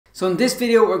So in this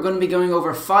video, we're going to be going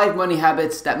over 5 money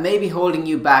habits that may be holding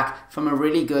you back from a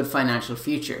really good financial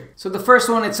future. So the first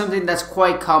one is something that's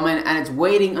quite common, and it's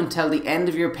waiting until the end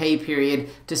of your pay period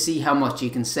to see how much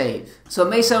you can save. So it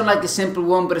may sound like a simple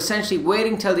one, but essentially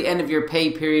waiting till the end of your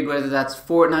pay period, whether that's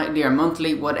fortnightly or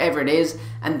monthly, whatever it is,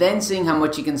 and then seeing how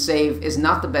much you can save is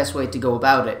not the best way to go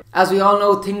about it. As we all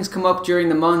know, things come up during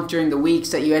the month, during the weeks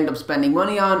that you end up spending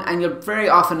money on, and you'll very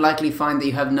often likely find that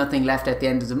you have nothing left at the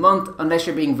end of the month unless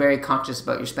you're being very conscious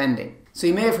about your spending. So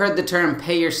you may have heard the term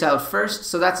pay yourself first,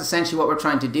 so that's essentially what we're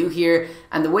trying to do here,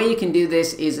 and the way you can do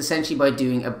this is essentially by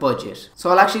doing a budget. So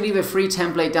I'll actually leave a free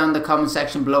template down in the comment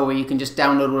section below where you can just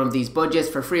download one of these budgets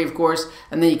for free, of course,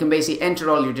 and then you can basically enter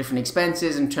all your different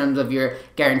expenses in terms of your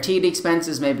guaranteed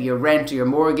expenses, maybe your rent or your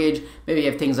mortgage, maybe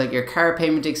you have things like your car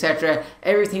payment, etc.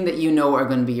 Everything that you know are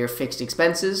going to be your fixed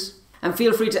expenses. And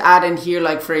feel free to add in here,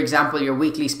 like for example, your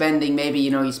weekly spending. Maybe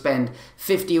you spend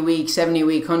 50 a week, 70 a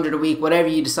week, 100 a week, whatever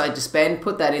you decide to spend,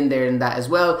 put that in there and that as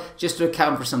well, just to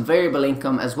account for some variable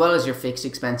income as well as your fixed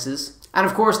expenses. And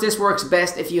of course, this works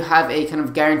best if you have a kind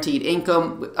of guaranteed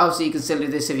income. Obviously, you can still do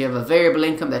this if you have a variable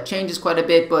income that changes quite a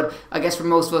bit, but I guess for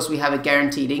most of us, we have a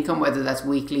guaranteed income, whether that's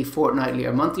weekly, fortnightly,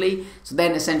 or monthly. So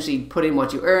then essentially put in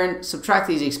what you earn, subtract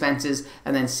these expenses,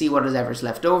 and then see what is ever's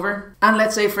left over. And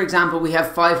let's say, for example, we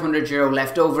have €500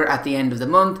 left over at the end of the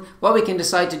month. What we can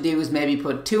decide to do is maybe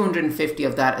put 250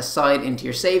 of that aside into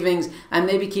your savings, and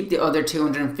maybe keep the other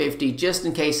 250 just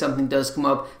in case something does come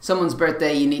up, someone's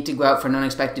birthday, you need to go out for an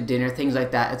unexpected dinner, things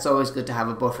like that. It's always good to have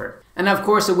a buffer. And of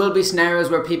course, there will be scenarios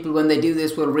where people, when they do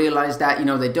this, will realize that,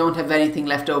 they don't have anything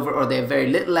left over or they have very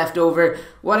little left over.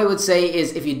 What I would say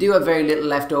is if you do have very little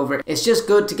left over, it's just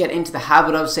good to get into the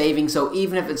habit of saving. So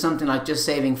even if it's something like just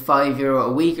saving €5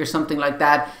 a week or something like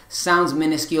that, sounds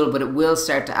minuscule, but it will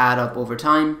start to add up over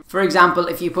time. For example,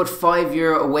 if you put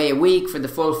 €5 away a week for the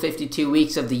full 52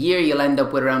 weeks of the year, you'll end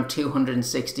up with around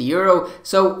 €260.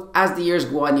 So as the years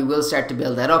go on, you will start to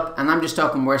build that up. And I'm just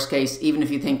talking worst case, even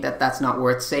if you think that that's not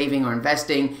worth saving or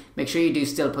investing, make sure you do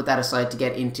still put that aside to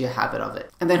get into a habit of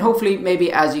it. And then hopefully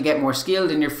maybe as you get more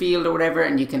skilled in your field or whatever,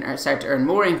 and you can start to earn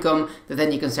more income, that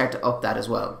then you can start to up that as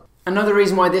well. Another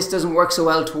reason why this doesn't work so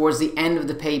well towards the end of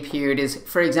the pay period is,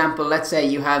 for example, let's say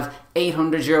you have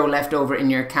 €800 left over in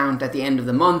your account at the end of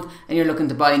the month and you're looking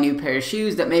to buy a new pair of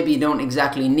shoes that maybe you don't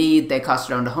exactly need, they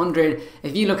cost around 100.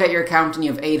 If you look at your account and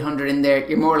you have 800 in there,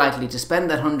 you're more likely to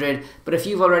spend that 100. But if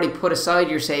you've already put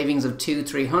aside your savings of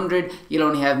 200-300, you'll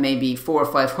only have maybe 400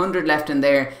 or 500 left in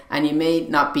there, and you may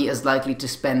not be as likely to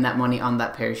spend that money on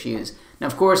that pair of shoes. Now,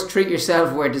 of course, treat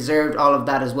yourself where deserved, all of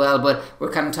that as well, but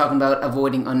we're kind of talking about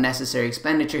avoiding unnecessary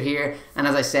expenditure here. And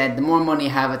as I said, the more money you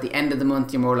have at the end of the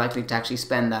month, you're more likely to actually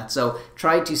spend that. So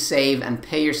try to save and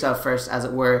pay yourself first, as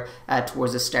it were,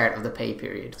 towards the start of the pay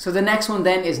period. So the next one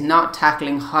then is not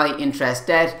tackling high interest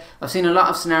debt. I've seen a lot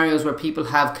of scenarios where people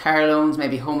have car loans,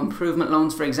 maybe home improvement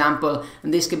loans, for example,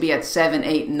 and this could be at 7,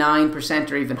 8,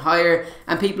 9% or even higher.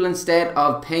 And people, instead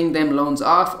of paying them loans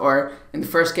off, or in the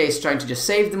first case trying to just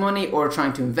save the money or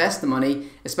trying to invest the money,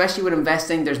 especially with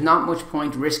investing, there's not much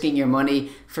point risking your money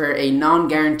for a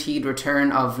non-guaranteed return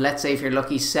of, let's say if you're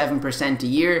lucky, 7% a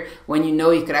year, when you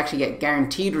know you could actually get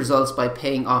guaranteed results by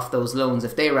paying off those loans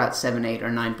if they were at 7, 8 or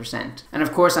 9%. And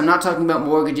of course, I'm not talking about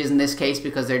mortgages in this case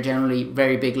because they're generally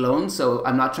very big loans, so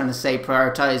I'm not trying to say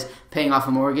prioritize paying off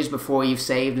a mortgage before you've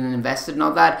saved and invested and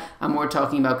all that. I'm more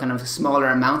talking about kind of smaller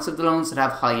amounts of the loans that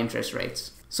have high interest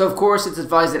rates. So of course, it's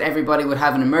advised that everybody would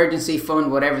have an emergency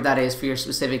fund, whatever that is for your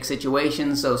specific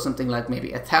situation. So something like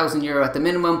maybe €1,000 at the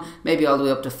minimum, maybe all the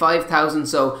way up to 5,000.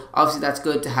 So obviously that's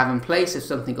good to have in place if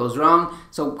something goes wrong.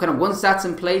 So kind of once that's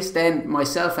in place, then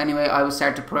myself anyway, I would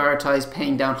start to prioritize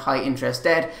paying down high interest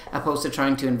debt opposed to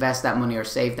trying to invest that money or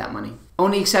save that money.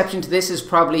 Only exception to this is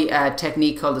probably a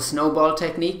technique called the snowball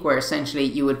technique, where essentially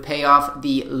you would pay off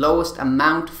the lowest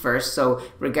amount first, so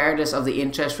regardless of the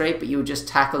interest rate, but you would just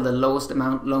tackle the lowest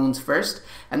amount loans first.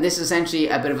 And this is essentially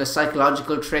a bit of a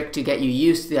psychological trick to get you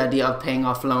used to the idea of paying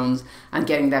off loans and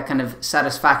getting that kind of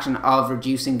satisfaction of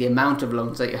reducing the amount of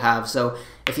loans that you have. So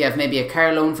if you have maybe a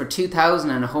car loan for 2,000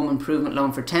 and a home improvement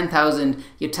loan for 10,000,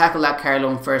 you tackle that car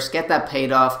loan first, get that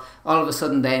paid off. All of a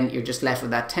sudden then you're just left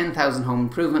with that 10,000 home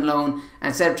improvement loan. And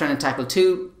instead of trying to tackle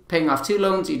paying off 2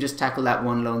 loans, you just tackle that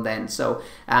 1 loan then. So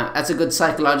that's a good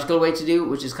psychological way to do it,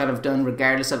 which is kind of done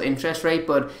regardless of interest rate.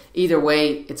 But either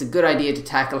way, it's a good idea to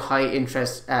tackle high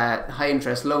interest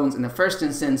loans in the first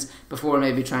instance before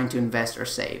maybe trying to invest or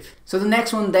save. So the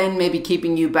next one then, maybe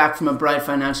keeping you back from a bright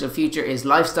financial future, is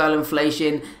lifestyle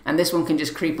inflation. And this one can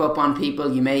just creep up on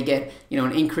people. You may get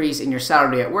an increase in your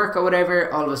salary at work or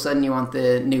whatever. All of a sudden you want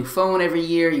the new phone every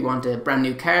year, you want a brand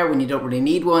new car when you don't really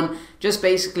need one. just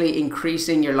basically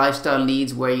increasing your lifestyle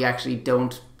needs where you actually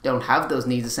don't have those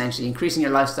needs. Essentially increasing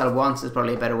your lifestyle wants is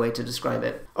probably a better way to describe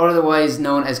it, or otherwise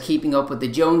known as keeping up with the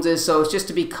Joneses. So it's just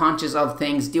to be conscious of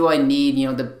things. Do I need,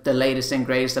 the latest and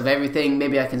greatest of everything?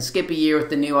 Maybe I can skip a year with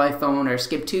the new iPhone, or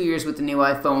skip 2 years with the new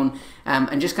iPhone,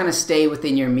 and just kind of stay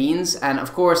within your means. And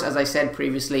of course, as I said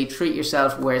previously, treat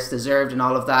yourself where it's deserved and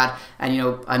all of that. And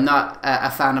I'm not a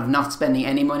fan of not spending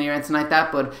any money or anything like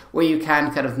that, but where you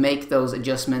can kind of make those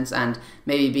adjustments and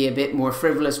maybe be a bit more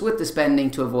frivolous with the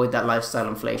spending to avoid that lifestyle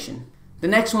inflation. The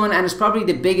next one, and it's probably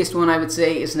the biggest one I would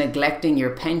say, is neglecting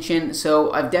your pension.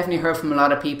 So I've definitely heard from a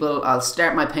lot of people, I'll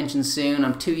start my pension soon,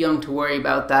 I'm too young to worry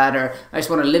about that, or I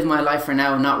just want to live my life for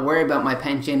now and not worry about my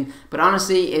pension. But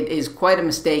honestly, it is quite a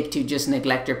mistake to just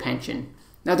neglect your pension.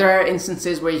 Now, there are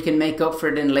instances where you can make up for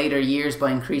it in later years by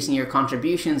increasing your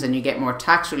contributions, and you get more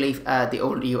tax relief the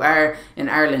older you are, in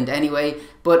Ireland anyway,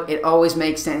 but it always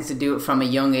makes sense to do it from a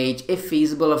young age, if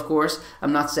feasible, of course.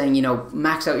 I'm not saying,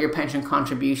 max out your pension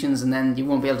contributions and then you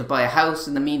won't be able to buy a house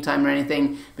in the meantime or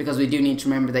anything, because we do need to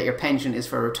remember that your pension is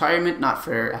for retirement, not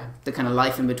for the kind of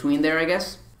life in between there, I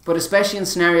guess. But especially in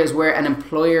scenarios where an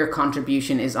employer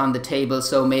contribution is on the table,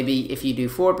 so maybe if you do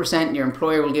 4%, your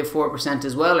employer will give 4%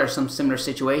 as well, or some similar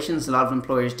situations. A lot of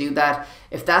employers do that.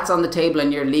 If that's on the table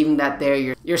and you're leaving that there,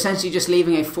 you're essentially just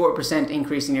leaving a 4%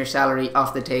 increase in your salary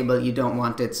off the table. You don't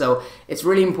want it. So it's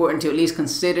really important to at least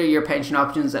consider your pension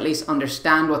options, at least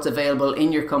understand what's available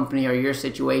in your company or your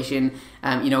situation.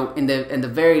 In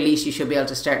the very least, you should be able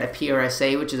to start a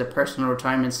PRSA, which is a personal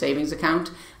retirement savings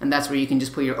account, and that's where you can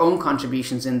just put your own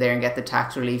contributions in there and get the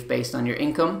tax relief based on your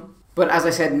income. But as I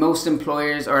said, most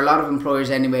employers, or a lot of employers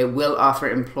anyway, will offer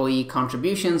employee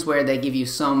contributions where they give you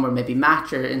some, or maybe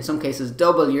match, or in some cases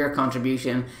double your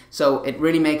contribution. So it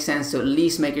really makes sense to at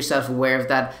least make yourself aware of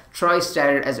that. Try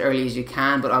start it as early as you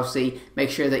can, but obviously make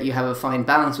sure that you have a fine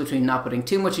balance between not putting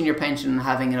too much in your pension and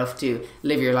having enough to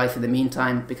live your life in the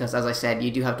meantime, because as I said,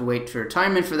 you do have to wait for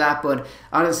retirement for that. But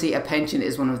honestly, a pension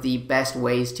is one of the best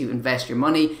ways to invest your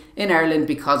money in Ireland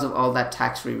because of all that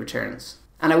tax-free returns.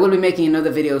 And I will be making another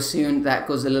video soon that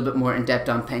goes a little bit more in depth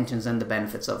on pensions and the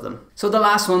benefits of them. So the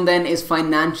last one then is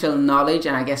financial knowledge,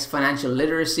 and I guess financial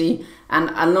literacy. And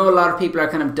I know a lot of people are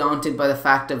kind of daunted by the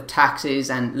fact of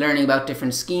taxes and learning about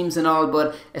different schemes and all,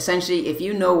 but essentially if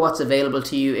you know what's available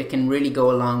to you, it can really go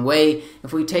a long way.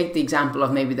 If we take the example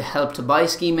of maybe the Help to Buy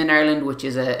scheme in Ireland, which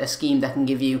is a scheme that can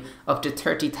give you up to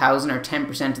 30,000 or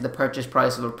 10% of the purchase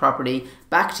price of a property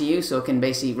back to you, so it can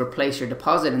basically replace your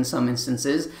deposit in some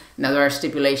instances. Now there are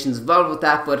stipulations involved with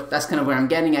that, but that's kind of where I'm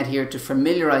getting at here, to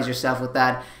familiarize yourself with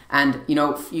that. And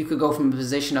you could go from a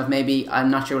position of maybe I'm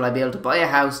not sure will I be able to buy a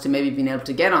house to maybe being able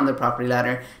to get on the property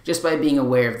ladder just by being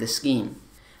aware of the scheme.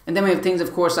 And then we have things,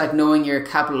 of course, like knowing your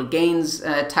capital gains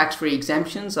tax-free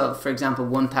exemptions of, for example,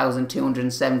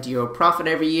 €1,270 profit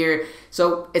every year.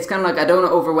 So it's kind of like, I don't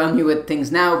want to overwhelm you with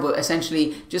things now, but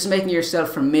essentially just making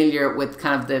yourself familiar with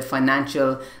kind of the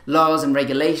financial laws and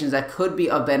regulations that could be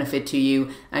of benefit to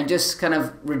you, and just kind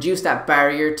of reduce that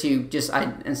barrier to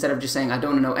instead of just saying I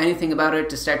don't know anything about it,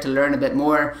 to start to learn a bit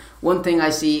more. One thing I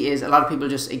see is a lot of people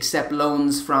just accept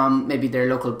loans from maybe their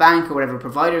local bank or whatever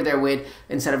provider they're with,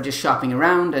 instead of just shopping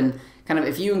around. And kind of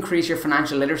if you increase your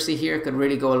financial literacy here, it could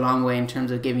really go a long way in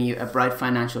terms of giving you a bright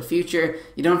financial future.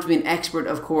 You don't have to be an expert,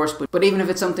 of course, but even if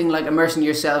it's something like immersing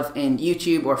yourself in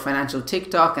YouTube or financial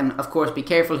TikTok, and of course be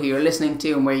careful who you're listening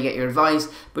to and where you get your advice,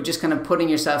 but just kind of putting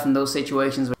yourself in those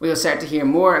situations where you'll start to hear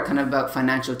more kind of about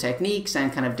financial techniques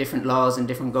and kind of different laws and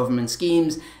different government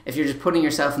schemes. If you're just putting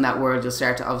yourself in that world, you'll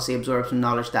start to obviously absorb some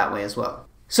knowledge that way as well.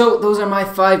 So those are my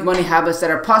 5 money habits that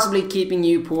are possibly keeping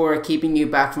you poor, keeping you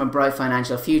back from a bright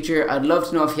financial future. I'd love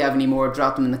to know if you have any more.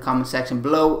 Drop them in the comment section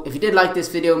below. If you did like this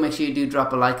video, make sure you do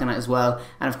drop a like on it as well.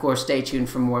 And of course, stay tuned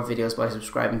for more videos by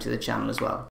subscribing to the channel as well.